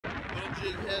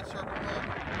jig head, circle hook,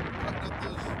 cutting up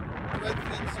those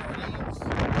threadfin sardines.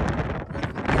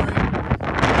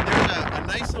 There's a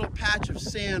nice little patch of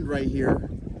sand right here.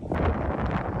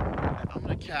 I'm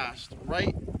gonna cast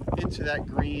right into that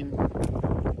green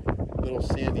little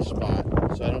sandy spot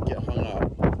so I don't get hung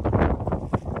up.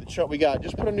 The chum we got,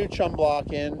 just put a new chum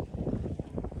block in,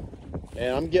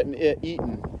 and I'm getting it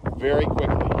eaten very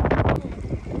quickly.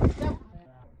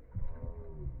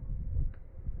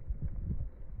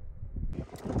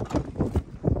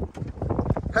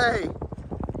 Hey,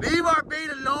 leave our bait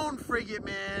alone, frigate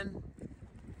man.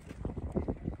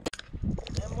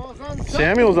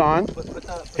 Samuel's on.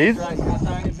 He's.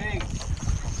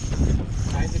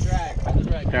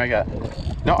 Here I got.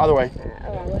 No, other way.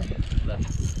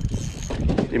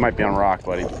 He might be on rock,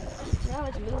 buddy. Is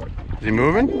he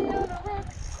moving?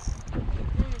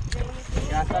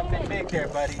 Got something big there,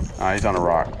 buddy. Ah, he's on a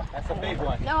rock. That's a big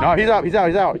one. No, he's out. He's out.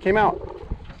 He's out. He came out.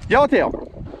 Yellowtail.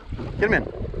 Get him in.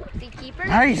 The keeper?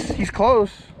 Nice. He's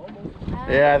close.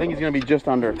 Yeah, I think he's gonna be just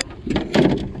under.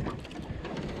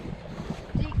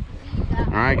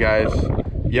 All right, guys.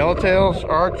 Yellowtails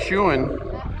are chewing.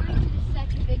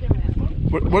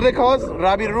 What do they call it?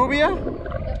 Rabi Rubia? The bigger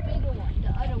one, the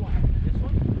other one.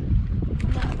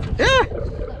 Yeah.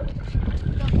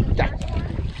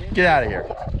 Get out of here.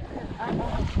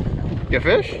 Get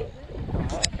fish?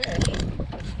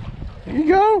 There you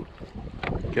go.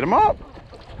 Get him up.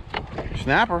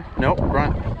 Snapper. Nope,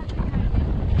 grunt.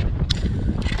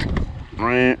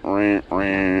 Rant.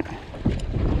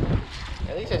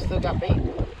 At least I still got bait.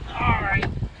 Alright.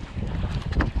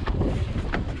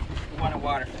 You want a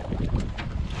water?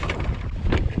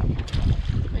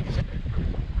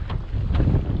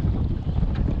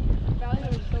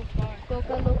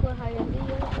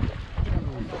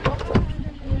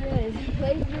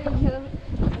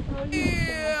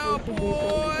 Yeah,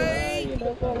 boy!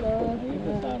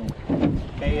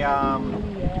 Hey,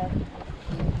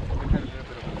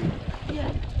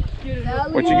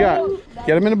 What you got?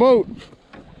 Get him in the boat.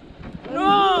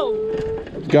 No!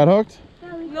 Got hooked?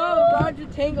 No, Roger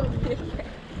tangled me.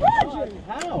 Roger,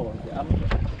 how?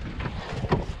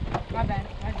 My bad.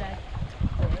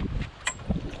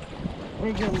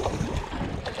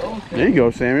 There you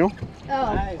go, Samuel.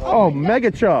 Oh,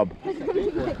 mega chub. Mega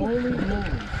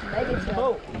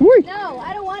chub. Whee. No,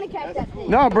 I don't want to catch that thing.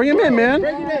 No, bring him in, man.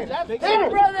 Hey,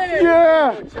 brother!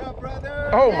 Yeah. Chub, brother.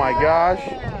 Oh my gosh.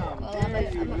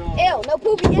 Ew, no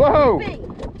pooping. Whoa. Pooping.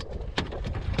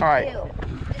 All right, Ew.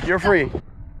 you're free.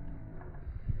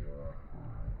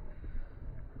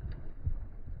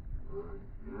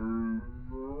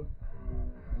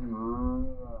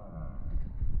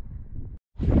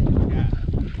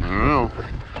 I don't know.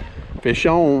 Fish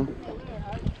on.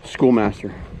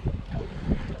 Schoolmaster.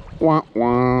 Womp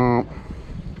womp.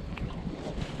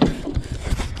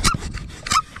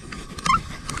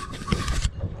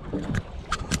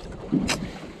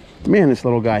 Man, this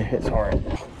little guy hits hard.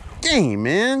 Dang,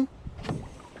 man.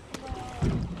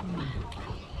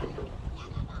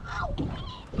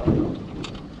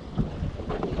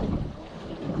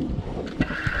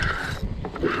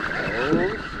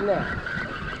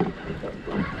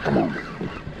 Come on.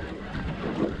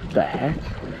 The heck?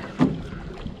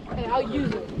 Hey, I'll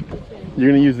use it.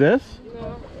 You're gonna use this?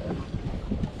 No.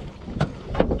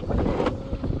 A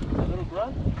little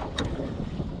grunt?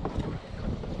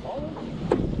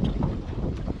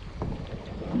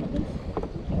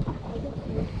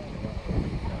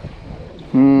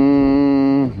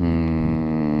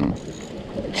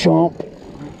 Chomp.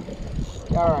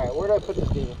 Alright, where do I put this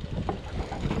thing?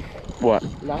 What?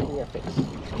 Not in your face.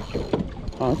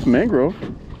 Oh, it's a mangrove.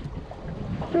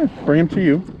 Yeah, bring him to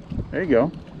you. There you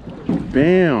go.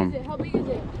 Bam. How big is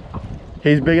it?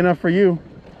 He's big enough for you.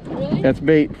 Really? That's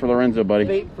bait for Lorenzo, buddy.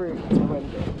 Bait for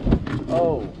Lorenzo.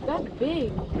 Oh. That's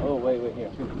big. Oh, wait,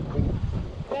 here.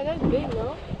 Yeah, that's big,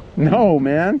 no? No,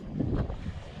 man.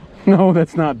 No,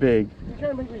 that's not big. You're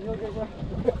trying to make me feel good, bro.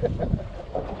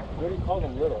 What do you call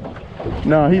them, little?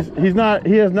 No, he's not.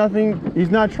 He has nothing.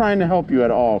 He's not trying to help you at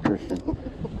all, Christian.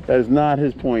 That is not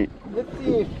his point. Let's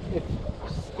see if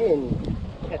skin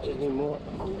catches me more.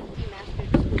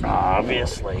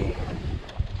 Obviously.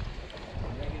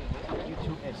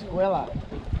 Escuela.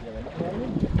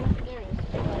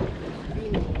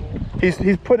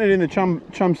 He's putting it in the chum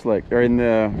slick, or in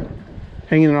the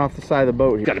hanging it off the side of the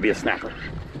boat. He's got to be a snapper.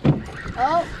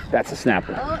 Oh. That's a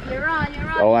snapper. Oh, you're on.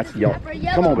 Oh, that's yellow.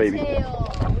 Come on, baby.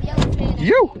 Yellowfin.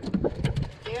 You.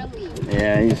 Barely.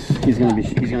 Yeah, he's gonna be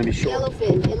short. Yellowfin.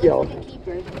 It looks Yellow. like a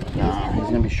keeper. Nah, he's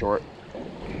gonna be short.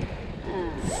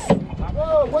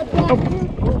 Whoa, what's that?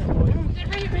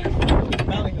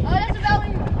 Oh, that's a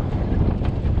belly.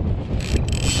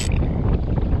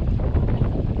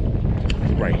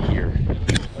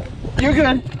 You're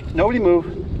good. Nobody move.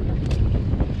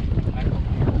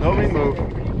 Nobody move.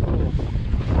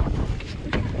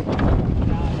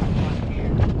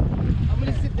 I'm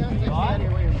gonna sit down so I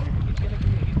can hear.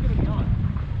 He's gonna be on.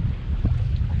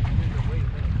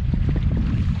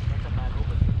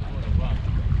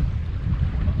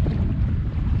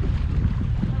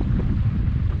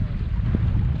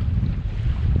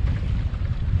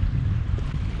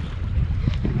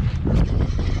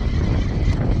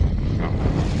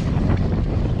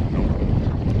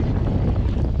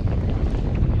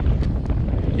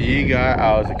 He got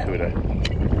out as a cuda.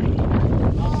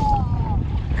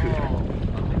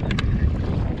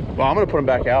 Well, I'm gonna put him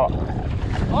back out.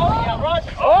 Oh, yeah,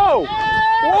 Roger. Oh!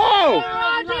 Whoa!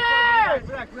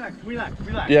 Relax.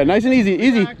 Yeah, nice and easy,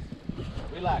 easy.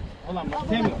 Relax. Hold on,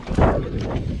 Timmy.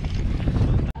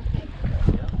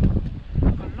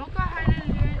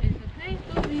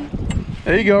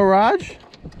 There you go, Raj.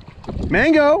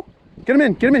 Mango. Get him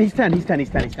in. Get him in. He's 10. He's 10. He's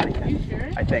 10. He's 10. He's 10. You sure?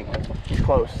 I think. He's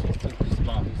close.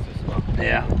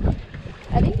 Yeah.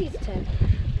 I think he's 10.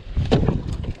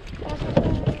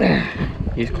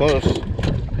 He's close.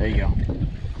 There you go.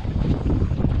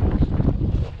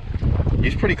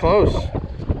 He's pretty close.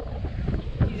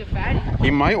 He's a fatty.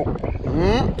 He might.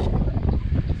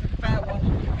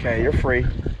 Okay, you're free.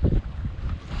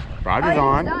 Roger's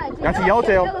on. That's a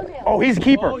yellowtail. Oh, he's a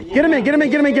keeper. Get him in. Get him in.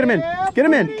 Get him in. Get him in. Get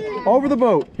him in. Over the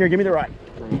boat. Here, give me the rod.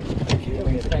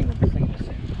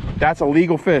 That's a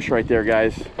legal fish right there,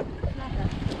 guys.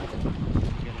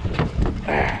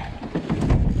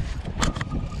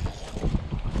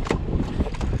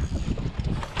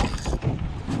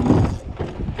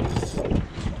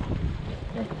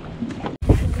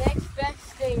 Next best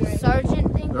thing, right?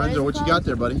 Sergeant thing. Lorenzo, what you got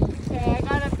there, buddy? Okay, I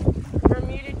got a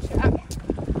Bermuda chub.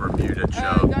 Bermuda I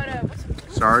chub. got a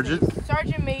Sergeant.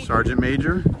 Sergeant Major. Sergeant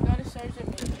Major. Got a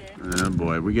Sergeant Major. Oh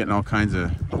boy, we're getting all kinds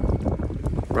of.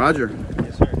 Roger,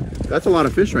 Yes, sir. that's a lot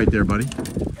of fish right there, buddy.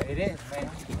 It is, man.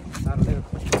 Not a little.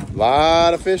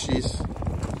 Lot of fishies.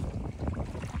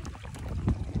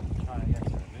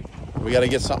 We got to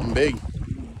get something big.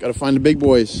 Got to find the big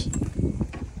boys.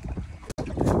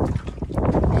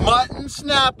 Mutton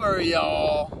snapper,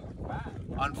 y'all.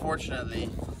 Unfortunately.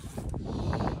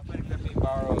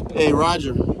 Hey,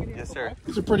 Roger. Yes, sir.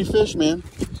 It's a pretty fish, man.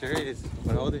 Sure is.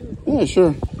 But hold it. Yeah,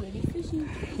 sure.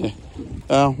 Yeah.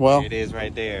 Oh, well. There it is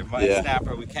right there. Mutton Yeah.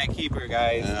 snapper. We can't keep her,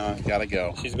 guys. No, gotta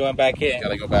go. She's going back in.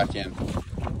 Gotta go back in.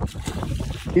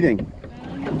 Eating.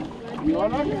 You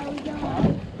on?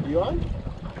 You on?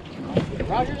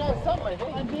 Roger's on something, I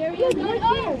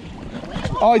think.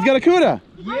 Oh, he's got a cuda.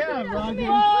 Yeah, Roger.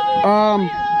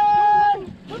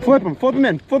 Flip him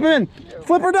in, flip him in.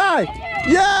 Flip or die.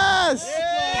 Yes!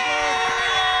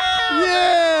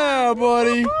 Yeah,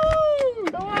 buddy.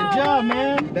 Good job,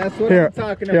 man. That's what Here, I'm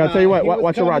talking about. here, I'll tell you what. He was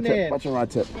Watch your rod coming tip. in. Watch your rod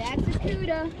tip. That's a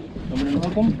cuda.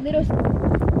 Little.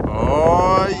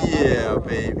 Oh, yeah,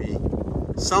 baby.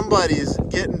 Somebody's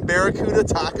getting barracuda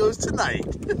tacos tonight.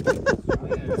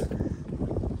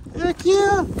 Heck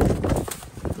yeah.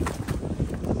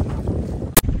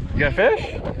 You got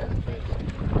fish?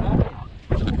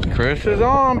 Chris is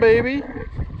on, baby.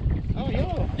 Oh,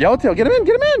 yeah. Yellowtail, get him in,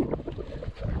 get him in.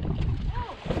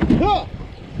 Huh.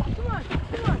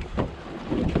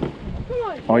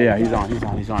 Oh yeah, he's on, he's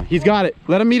on, he's on. He's got it.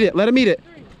 Let him eat it, let him eat it.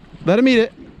 Let him eat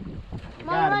it.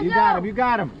 Got him, you got him, you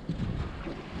got him.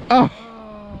 Oh.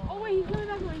 Oh wait, he's coming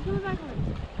back one. He's coming back one.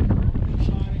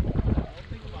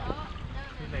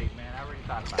 Too late, man. I already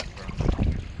thought about it, bro.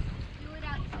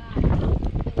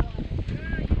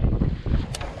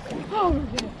 Oh.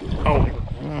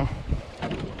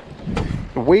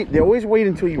 Wait, they always wait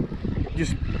until you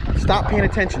just stop paying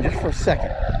attention just for a second.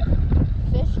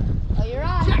 Fish. Oh, you're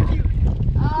on.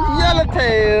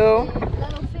 Yellowtail.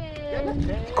 Little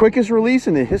fish. Quickest release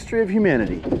in the history of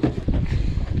humanity.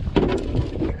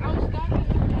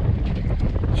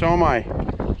 So am I.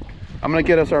 I'm gonna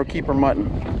get us our keeper mutton.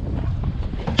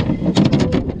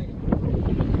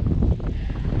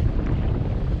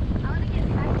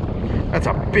 That's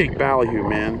a big ballyhoo,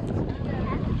 man.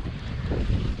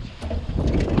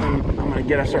 I'm gonna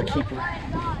get us our keeper.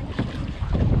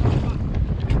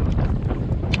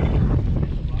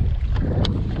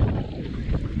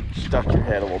 Stuck your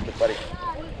head a little bit, buddy.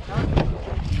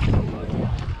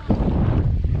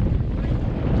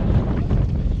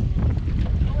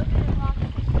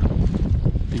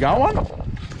 You got one?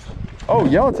 Oh,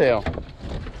 yellowtail.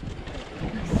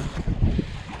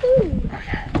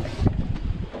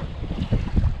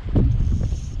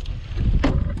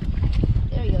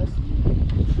 There he goes.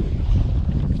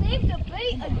 Save the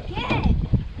bait again.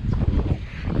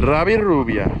 Rabi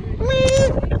Rubia.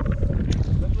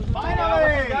 Find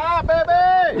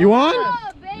it. You on? Oh,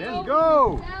 baby. Let's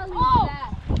go. Sally's Oh.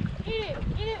 back. Eat it.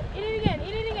 Eat it. Eat it again.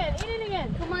 Eat it again. Eat it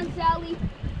again. Come on, Sally.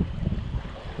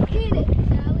 Eat it,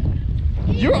 Sally.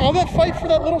 You're all that fight for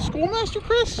that little schoolmaster,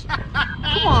 Chris?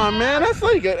 Come on, man. That's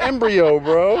like an embryo,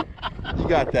 bro. You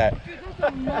got that. Dude,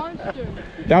 that's a monster.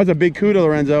 That was a big cuda,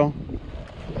 Lorenzo.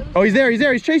 Oh, he's there. He's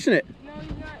there. He's chasing it. No, he's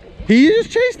not. He just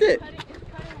chased it. It's cut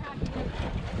in half.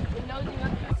 It nosing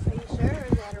up. Are you sure, or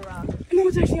is that a rock? No,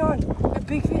 it's actually on. A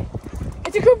big fish.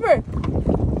 It's a Cooper.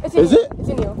 It's an Is eel. it? It's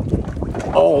an eel.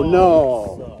 Oh,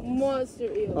 no. Monster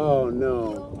eel. Oh,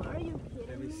 no. Oh, are you kidding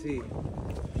Let me me? see.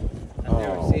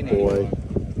 Oh, boy.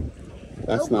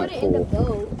 That's Don't not put it in the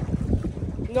cool.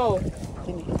 boat. No.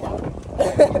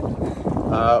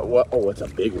 What? Oh, it's a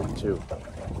big one, too.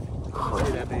 Look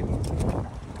at that baby.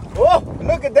 Oh,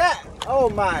 look at that. Oh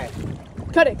my.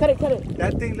 Cut it. Cut it. Cut it.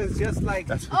 That thing looks just like.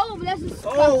 Oh, but that's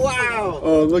disgusting. Oh wow.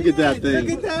 Oh, look at that Look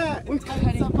thing. at that. We're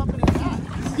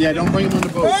cutting. Yeah, don't bring him on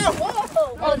the boat.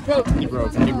 Oh, it's broke. He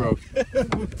broke. He broke.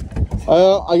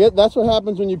 I get that's what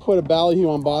happens when you put a ballyhoo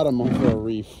on bottom onto a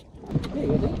reef.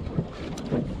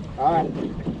 All right.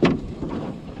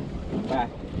 Bye.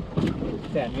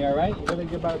 Sam, you all right? You really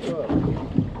good about to throw up.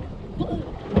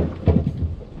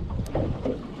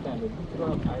 Sam, if you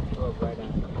throw up, I throw up right on.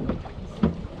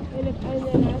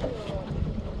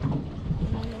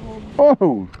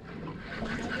 Oh!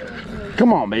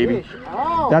 Come on, baby.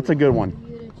 Oh. That's a good one.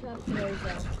 You the chubs there,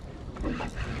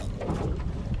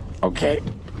 though. Okay.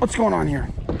 What's going on here?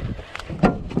 Oh,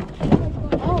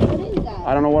 what is that?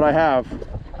 I don't know what I have.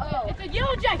 Oh, It's a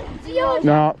yellow jack. it's a yellow.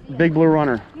 No, big blue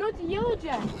runner. No, it's a yellow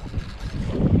jack.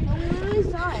 Oh, we really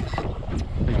saw it.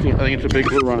 I think it's a big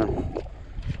blue runner.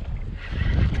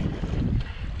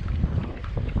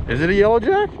 Is it a yellow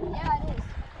jack? Yeah, it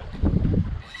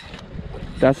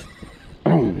is. That's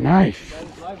oh nice.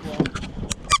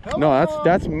 No,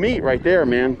 that's meat right there,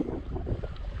 man.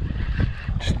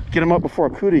 Just get him up before a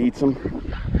cuda eats him.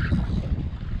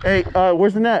 Hey,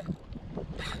 where's the net?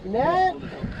 Net?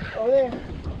 Over there.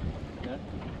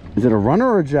 Is it a runner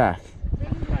or a jack?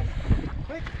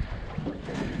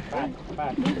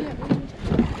 Bye.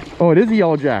 Oh, it is a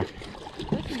yellow jack.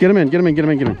 Just get him in, get him in, get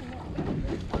him in, get him in.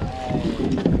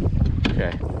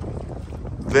 Okay.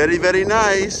 Very, very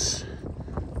nice.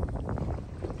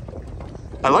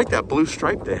 I like that blue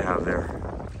stripe they have there.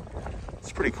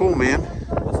 It's pretty cool, man.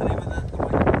 What's the name of that?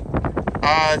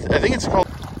 I think it's called.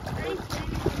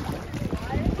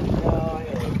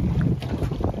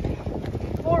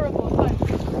 Horrible.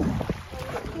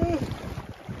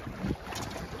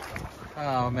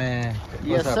 Oh man.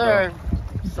 Yes, What's up, sir.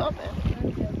 What's up, man?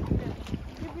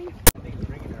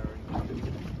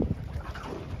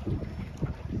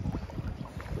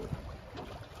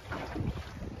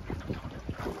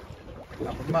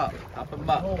 Up him up. Up him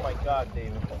up. Oh my God,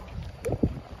 David. This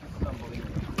is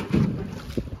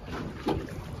unbelievable.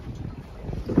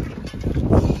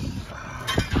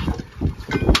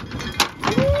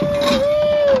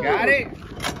 Got it.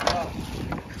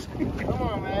 Come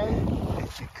on, man.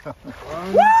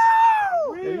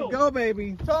 Woo! There you go,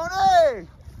 baby. Tony!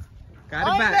 Got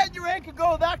I it back. let your anchor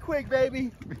go that quick,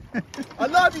 baby. I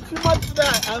love you too much for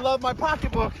that. I love my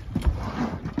pocketbook.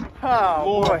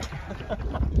 Oh, boy.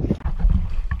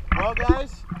 Well,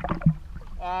 guys,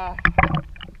 I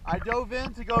dove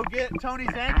in to go get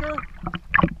Tony's anchor.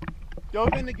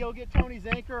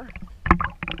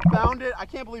 Found it. I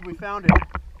can't believe we found it.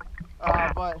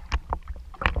 But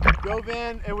dove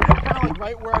in. It was kind of like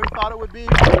right where I thought it would be.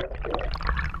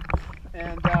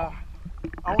 And I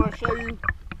want to show you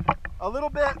a little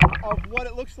bit of what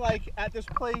it looks like at this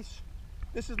place.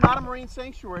 This is not a marine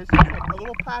sanctuary. This is like a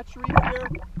little patch reef here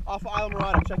off of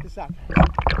Islamorada. Check this out.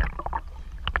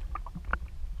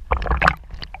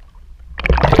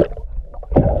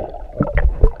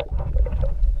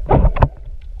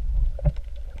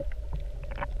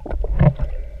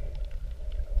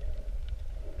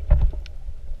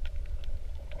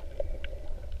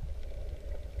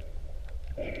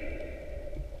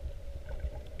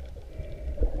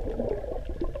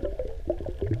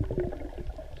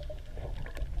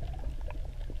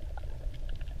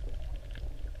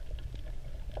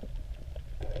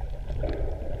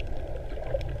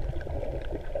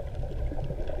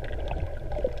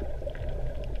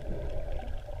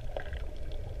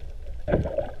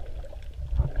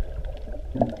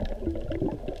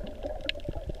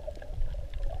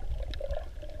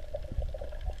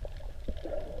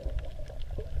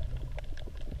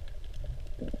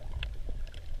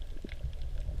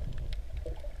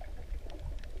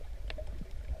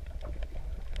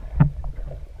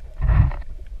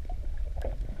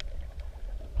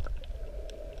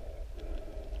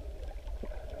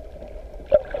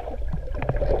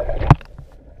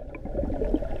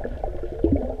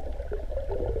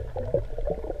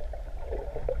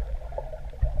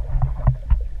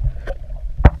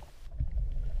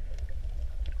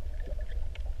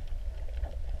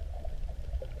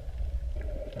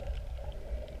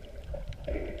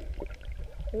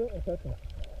 And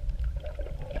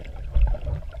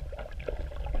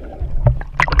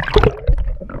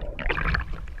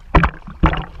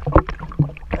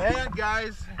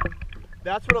guys,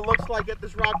 that's what it looks like at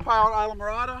this rock pile in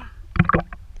Islamorada.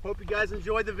 Hope you guys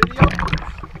enjoyed the video.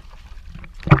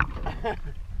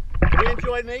 We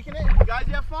enjoyed making it. You guys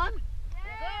have fun?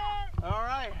 Yeah. All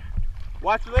right.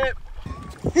 Watch your lip.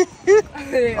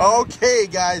 Okay,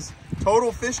 guys.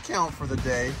 Total fish count for the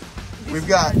day. We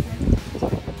got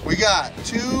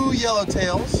 2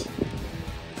 yellowtails,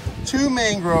 2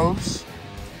 mangroves,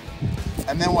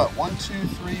 and then what? 1, 2,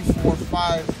 3, 4,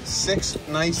 5, 6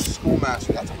 nice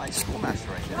schoolmaster. That's a nice schoolmaster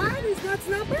right there. What? He's got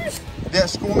snappers? Yeah,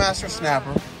 schoolmaster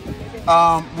snapper.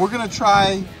 We're gonna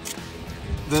try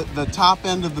the top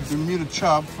end of the Bermuda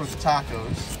chub for the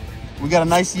tacos. We got a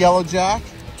nice yellow jack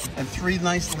and 3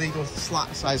 nice legal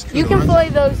slot size cuda. You can fillet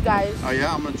those guys. Oh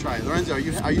yeah, I'm gonna try it. Lorenzo, are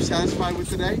you satisfied with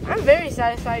today? I'm very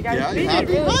satisfied, guys. Yeah, We you did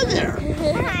happy? really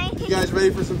Hi good. there. You guys ready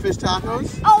for some fish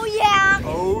tacos? Oh yeah.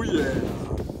 Oh yeah.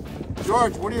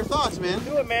 George, what are your thoughts, man?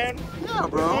 Do it, man. Yeah,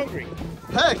 bro. I'm hungry.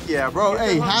 Heck yeah, bro.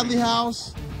 Hey, Hadley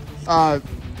House,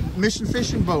 Mission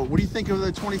Fishing boat. What do you think of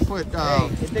the 20-foot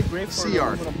It's a great sea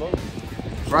arc? boat.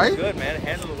 Right? Good, man.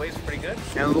 Handle the waves pretty good.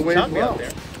 Handle the waves Choppy well. out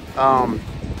there.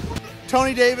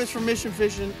 Tony Davis from Mission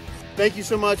Fishin, thank you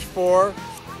so much for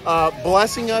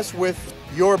blessing us with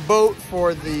your boat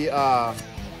for the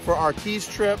for our Keys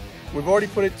trip. We've already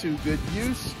put it to good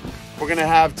use. We're gonna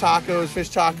have tacos, fish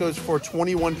tacos for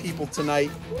 21 people tonight.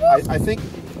 I think,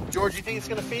 George, you think it's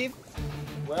gonna feed?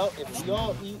 Well, if we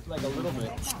all eat like a little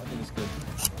bit, I think it's good.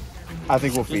 I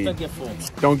think we'll Just feed. don't get full.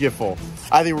 Don't get full.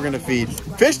 I think we're gonna feed.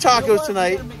 Fish tacos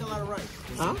tonight. Make a lot of rice.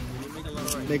 Huh? Make a lot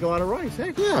of rice. Make a lot of rice.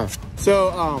 Heck yeah.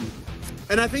 So,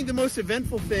 and I think the most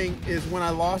eventful thing is when I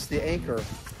lost the anchor.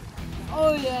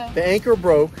 Oh, yeah. The anchor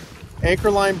broke.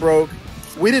 Anchor line broke.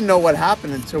 We didn't know what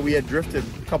happened until we had drifted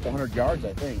a couple hundred yards,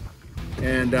 I think.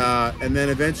 And then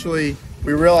eventually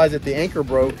we realized that the anchor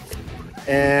broke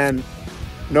and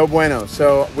no bueno.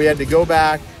 So we had to go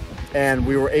back and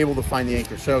we were able to find the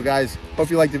anchor. So guys, hope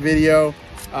you liked the video.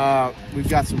 We've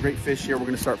got some great fish here. We're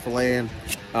gonna start filleting.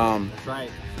 Try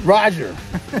it. Roger,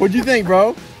 what'd you think,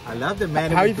 bro? I love it,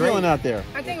 man. How you feeling out there?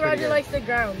 I think Roger likes the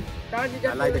ground. Roger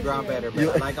I like the ground better, but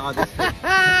I like all this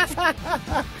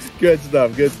fish. Good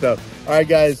stuff, good stuff. All right,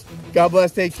 guys, God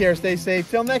bless, take care, stay safe.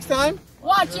 Till next time.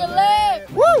 Watch your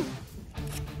lip. Woo!